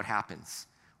time what happens.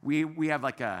 We have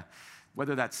like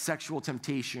whether that's sexual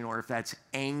temptation or if that's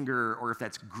anger or if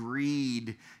that's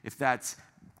greed, if that's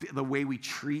the way we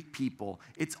treat people,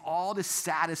 it's all to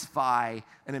satisfy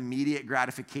an immediate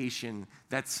gratification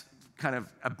that's kind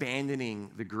of abandoning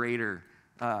the greater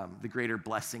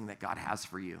blessing that God has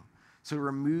for you. So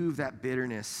remove that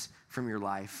bitterness from your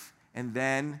life and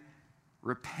then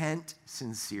repent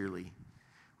sincerely.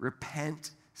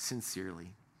 Repent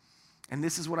sincerely. And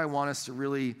this is what I want us to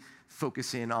really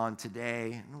focus in on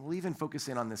today. And we'll even focus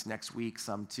in on this next week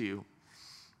some too.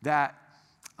 That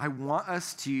I want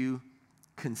us to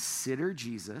consider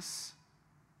Jesus,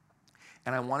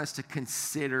 and I want us to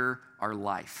consider our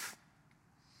life.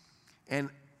 And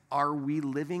are we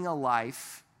living a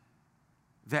life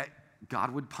that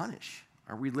God would punish?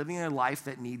 Are we living a life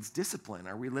that needs discipline?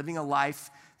 Are we living a life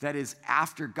that is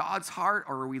after God's heart,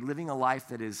 or are we living a life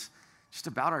that is just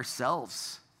about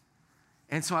ourselves?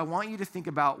 And so I want you to think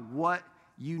about what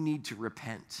you need to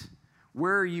repent.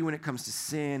 Where are you when it comes to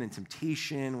sin and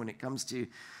temptation, when it comes to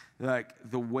like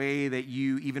the way that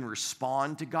you even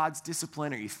respond to God's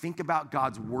discipline, or you think about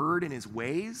God's word and his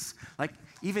ways? Like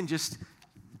even just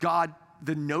God,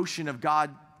 the notion of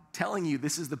God telling you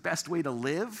this is the best way to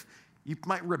live, you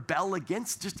might rebel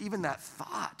against just even that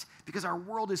thought, because our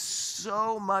world is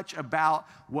so much about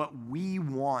what we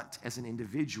want as an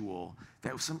individual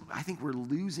that I think we're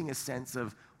losing a sense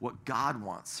of what God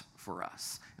wants for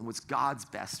us and what's God's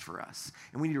best for us.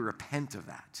 And we need to repent of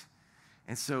that.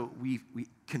 And so we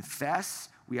confess,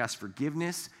 we ask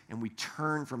forgiveness, and we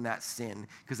turn from that sin,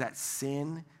 because that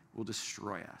sin will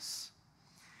destroy us.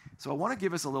 So I want to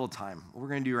give us a little time. What we're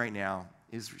going to do right now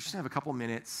is we're just going to have a couple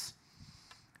minutes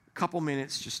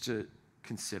just to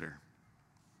consider.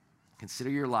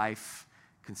 Consider your life,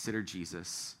 consider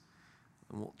Jesus.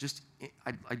 And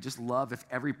I just love if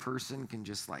every person can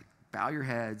just like bow your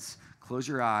heads, close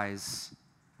your eyes,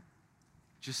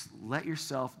 just let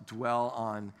yourself dwell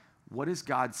on what is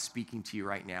God speaking to you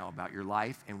right now about your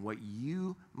life and what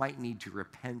you might need to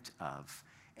repent of,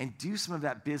 and do some of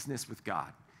that business with God.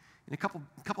 In a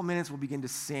couple minutes, we'll begin to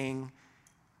sing.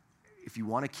 If you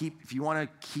want to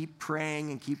keep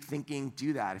praying and keep thinking,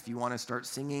 do that. If you want to start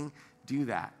singing, do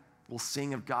that. We'll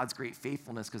sing of God's great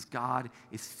faithfulness, because God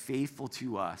is faithful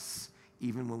to us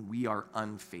even when we are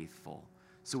unfaithful.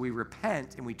 So we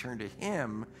repent and we turn to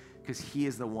him, because he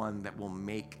is the one that will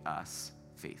make us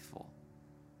faithful.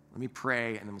 Let me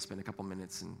pray, and then we'll spend a couple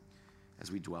minutes as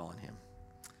we dwell on him.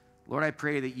 Lord, I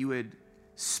pray that you would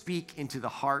speak into the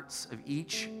hearts of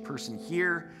each person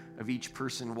here, of each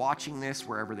person watching this,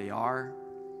 wherever they are.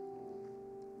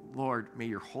 Lord, may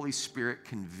your Holy Spirit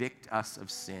convict us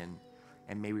of sin,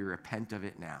 and may we repent of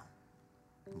it now.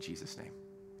 In Jesus' name,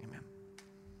 amen.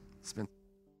 It's been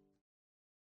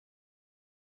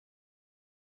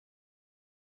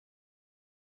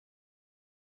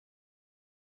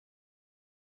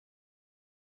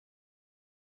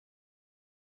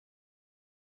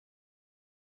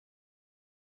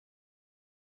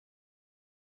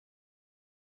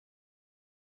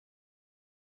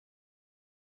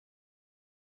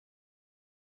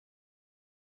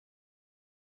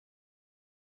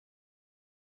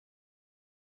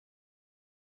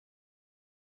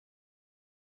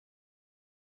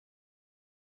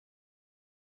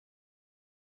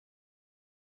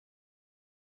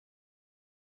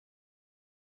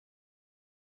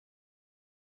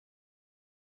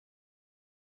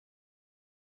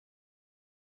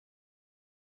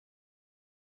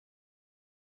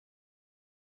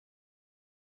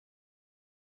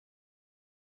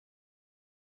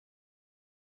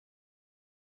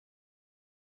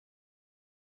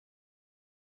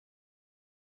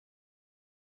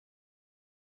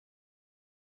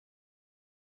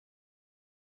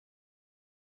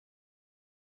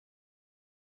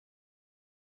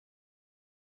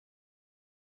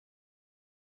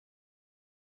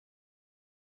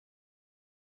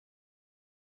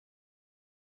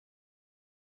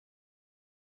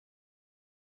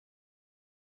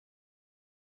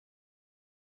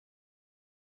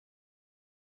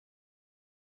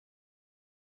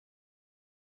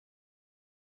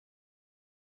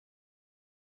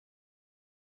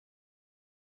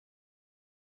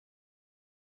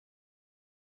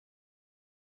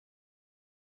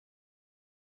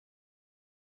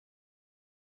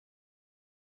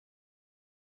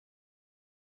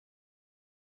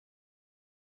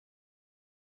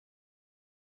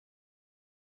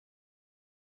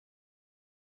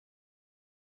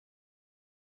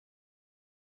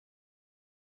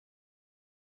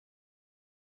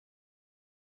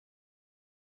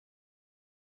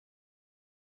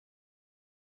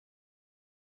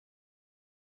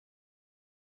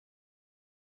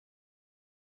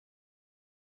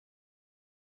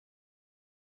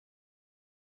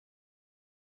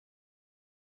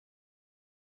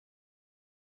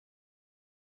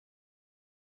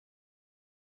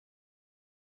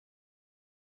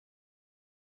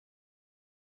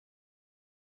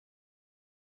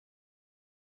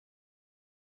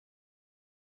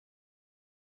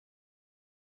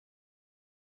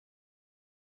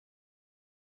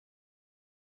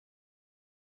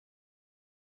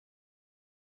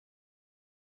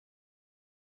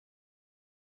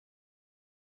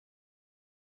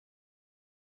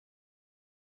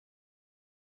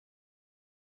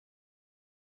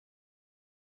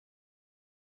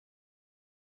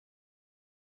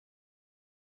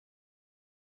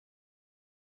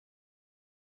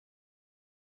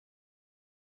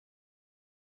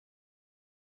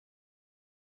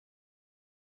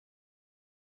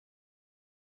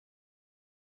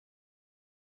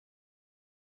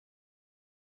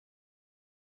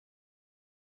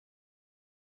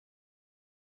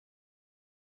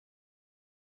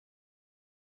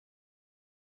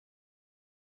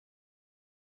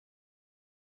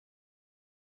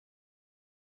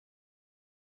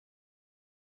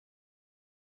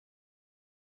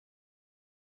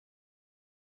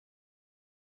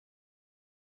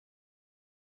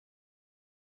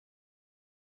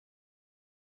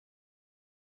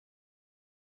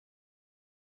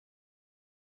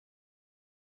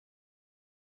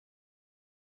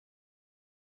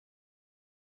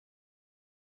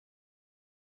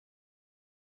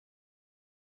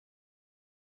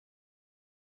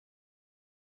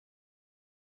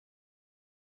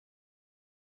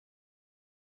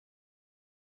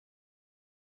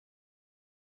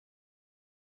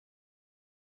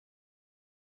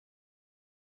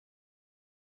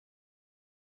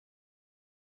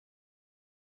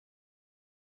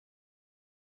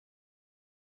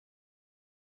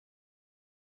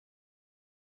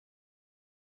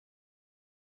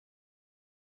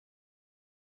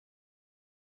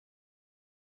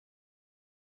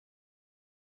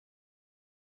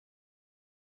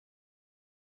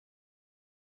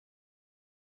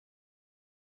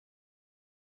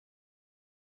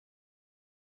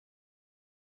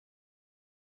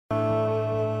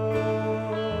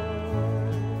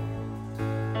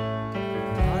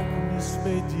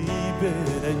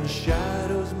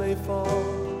shadows may fall,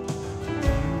 you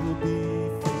will be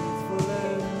faithful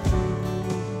and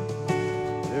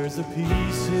true. There's a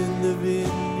peace in the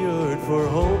vineyard, for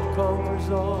hope conquers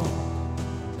all.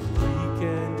 We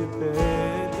can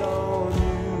depend on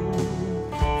you,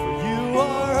 for you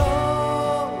are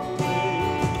always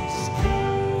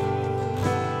good.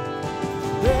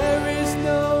 There is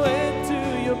no end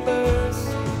to your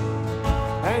mercy,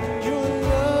 and your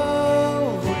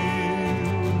love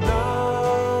will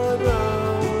not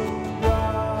run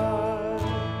dry.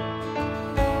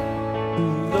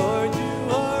 Lord, you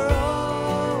are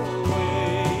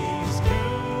always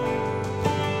good.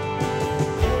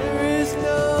 There is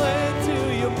no end to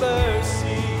your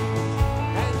mercy,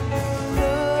 and your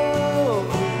love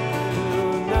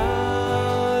will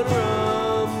not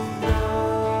run dry.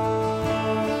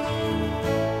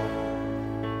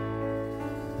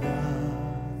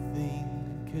 Nothing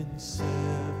can separate us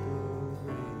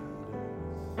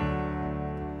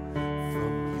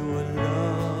from your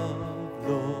love,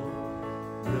 Lord.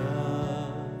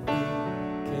 Nothing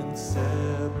can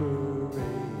separate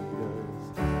us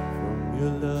from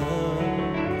your love.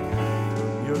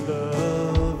 From your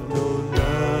love, no,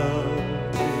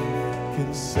 nothing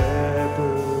can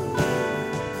separate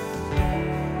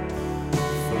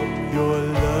from your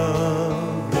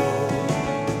love, Lord.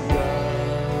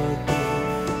 Nothing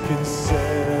can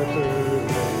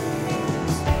separate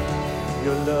us.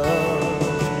 Your love.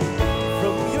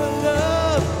 From your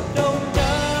love, no,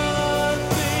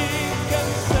 nothing can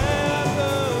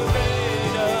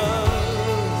separate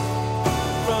us.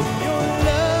 From your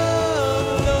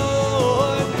love,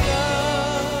 Lord,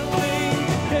 nothing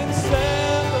can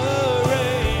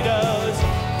separate us.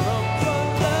 From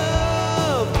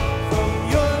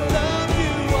your love,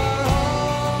 you are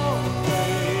always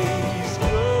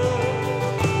good.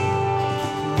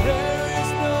 There is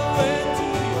no end to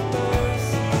your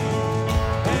mercy,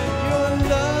 and your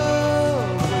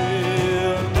love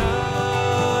will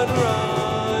not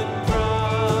run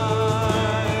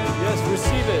dry. Yes,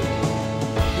 receive it.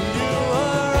 You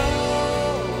are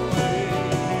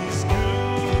always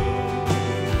good.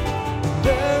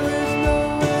 There is no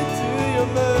end to your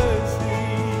mercy,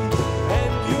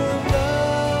 and your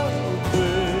love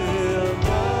will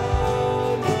not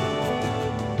run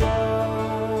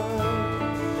dry.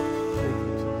 Thank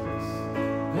you, Jesus.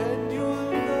 And your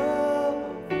love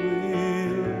will not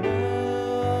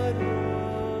run dry.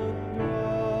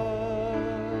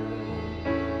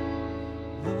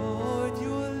 Lord,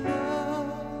 your love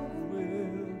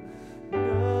will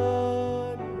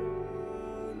not run dry.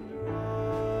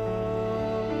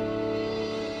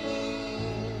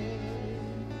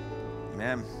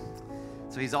 Amen.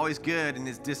 So he's always good, and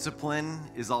his discipline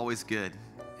is always good.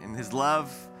 And his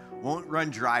love won't run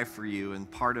dry for you, and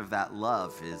part of that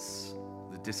love is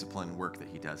the discipline work that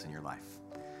he does in your life.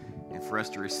 And for us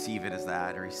to receive it as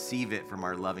that, or receive it from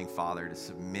our loving Father, to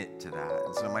submit to that.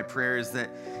 And so my prayer is that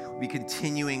we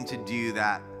continuing to do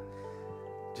that,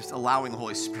 just allowing the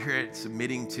Holy Spirit,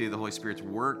 submitting to the Holy Spirit's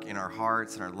work in our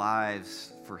hearts and our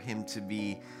lives, for him to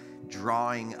be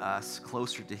drawing us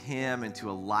closer to him and to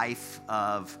a life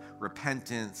of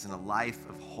repentance and a life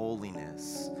of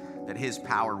holiness that his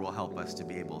power will help us to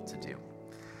be able to do.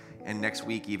 And next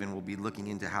week even we'll be looking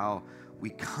into how we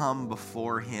come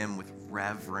before him with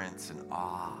reverence and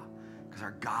awe, because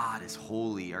our God is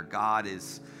holy. Our God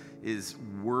is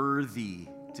worthy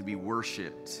to be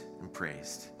worshiped and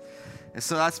praised. And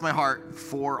so that's my heart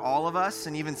for all of us,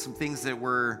 and even some things that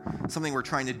something we're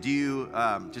trying to do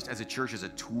just as a church, as a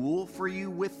tool for you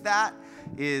with that,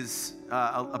 is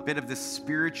a bit of this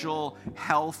spiritual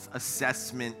health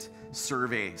assessment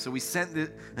survey. So we sent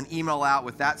an email out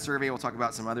with that survey. We'll talk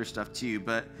about some other stuff too,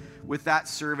 but with that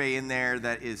survey in there,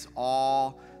 that is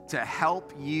all to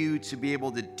help you to be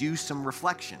able to do some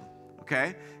reflection,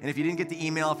 okay? And if you didn't get the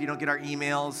email, if you don't get our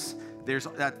emails,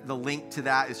 the link to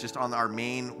that is just on our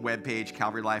main webpage,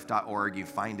 calvarylife.org. You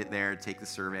find it there, take the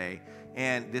survey.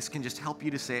 And this can just help you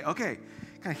to say, okay,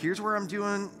 kind of here's where I'm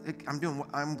doing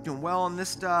well on this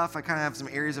stuff. I kind of have some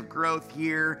areas of growth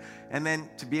here. And then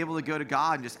to be able to go to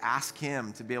God and just ask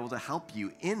him to be able to help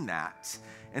you in that.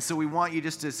 And so we want you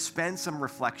just to spend some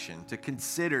reflection, to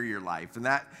consider your life, and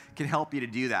that can help you to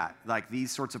do that. Like,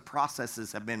 these sorts of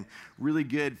processes have been really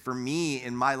good for me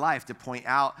in my life to point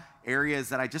out areas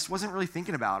that I just wasn't really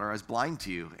thinking about or I was blind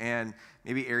to, and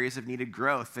maybe areas of needed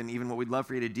growth. And even what we'd love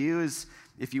for you to do is,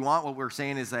 if you want, what we're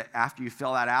saying is that after you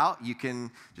fill that out, you can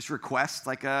just request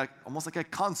almost like a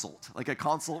consult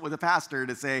with a pastor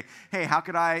to say, hey, how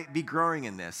could I be growing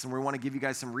in this? And we want to give you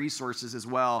guys some resources as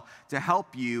well to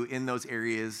help you in those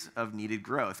areas of needed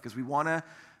growth, because we want to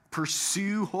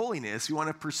pursue holiness. We want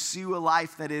to pursue a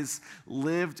life that is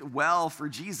lived well for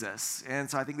Jesus. And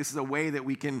so I think this is a way that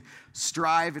we can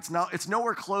strive. It's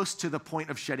nowhere close to the point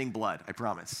of shedding blood, I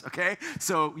promise, okay?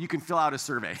 So you can fill out a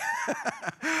survey.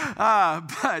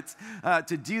 But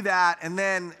to do that, and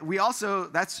then we also,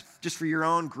 that's just for your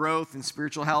own growth and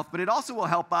spiritual health, but it also will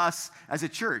help us as a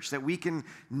church that we can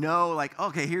know, like,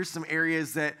 okay, here's some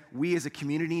areas that we as a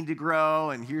community need to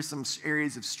grow, and here's some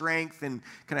areas of strength, and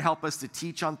kind of help us to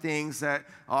teach on things that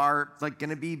are like going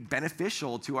to be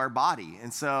beneficial to our body.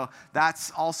 And so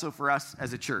that's also for us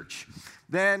as a church.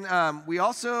 Then we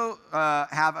also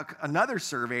have another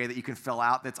survey that you can fill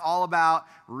out that's all about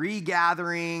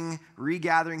regathering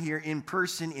here in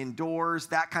person, indoors,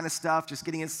 that kind of stuff, just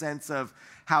getting a sense of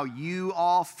how you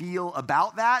all feel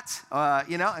about that,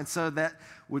 and so that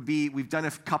would be, we've done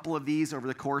a couple of these over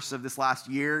the course of this last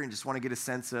year and just want to get a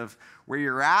sense of where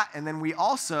you're at. And then we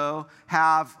also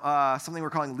have something we're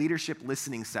calling leadership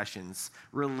listening sessions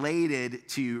related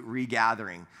to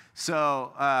regathering.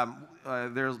 So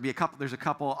there's a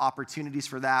couple opportunities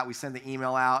for that. We send the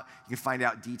email out. You can find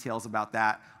out details about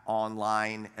that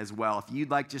online as well. If you'd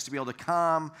like just to be able to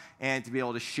come and to be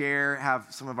able to share, have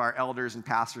some of our elders and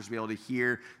pastors be able to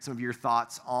hear some of your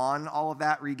thoughts on all of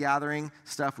that regathering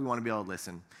stuff, we want to be able to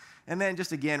listen. And then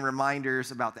just again,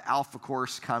 reminders about the Alpha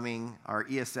course coming, our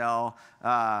ESL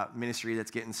ministry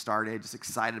that's getting started. Just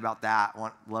excited about that.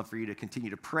 Love for you to continue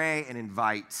to pray and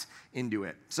invite into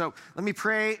it. So let me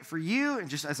pray for you, and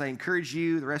just as I encourage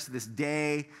you the rest of this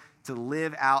day to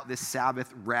live out this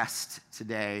Sabbath rest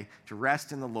today, to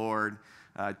rest in the Lord.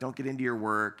 Don't get into your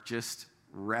work, just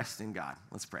rest in God.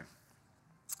 Let's pray.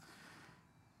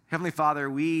 Heavenly Father,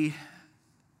 we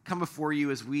come before you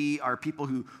as we are people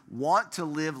who want to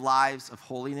live lives of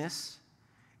holiness,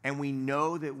 and we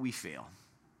know that we fail.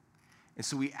 And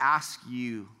so we ask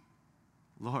you,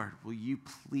 Lord, will you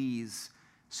please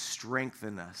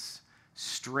strengthen us,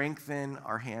 strengthen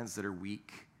our hands that are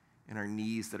weak and our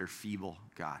knees that are feeble,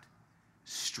 God.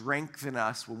 Strengthen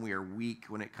us when we are weak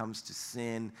when it comes to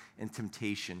sin and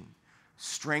temptation.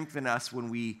 Strengthen us when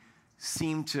we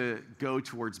seem to go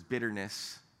towards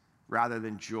bitterness rather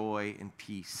than joy and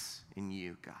peace in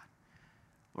you, God.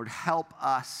 Lord, help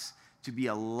us to be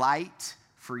a light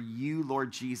for you,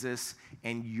 Lord Jesus,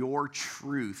 and your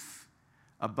truth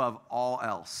above all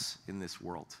else in this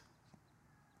world.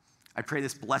 I pray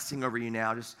this blessing over you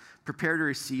now. Just prepare to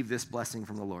receive this blessing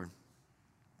from the Lord.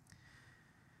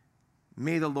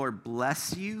 May the Lord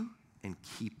bless you and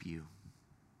keep you.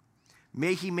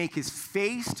 May he make his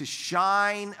face to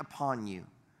shine upon you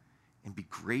and be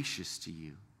gracious to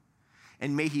you.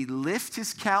 And may he lift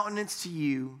his countenance to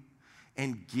you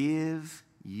and give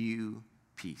you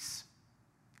peace.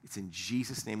 It's in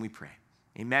Jesus' name we pray.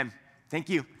 Amen. Thank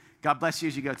you. God bless you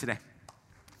as you go today.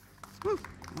 Woo.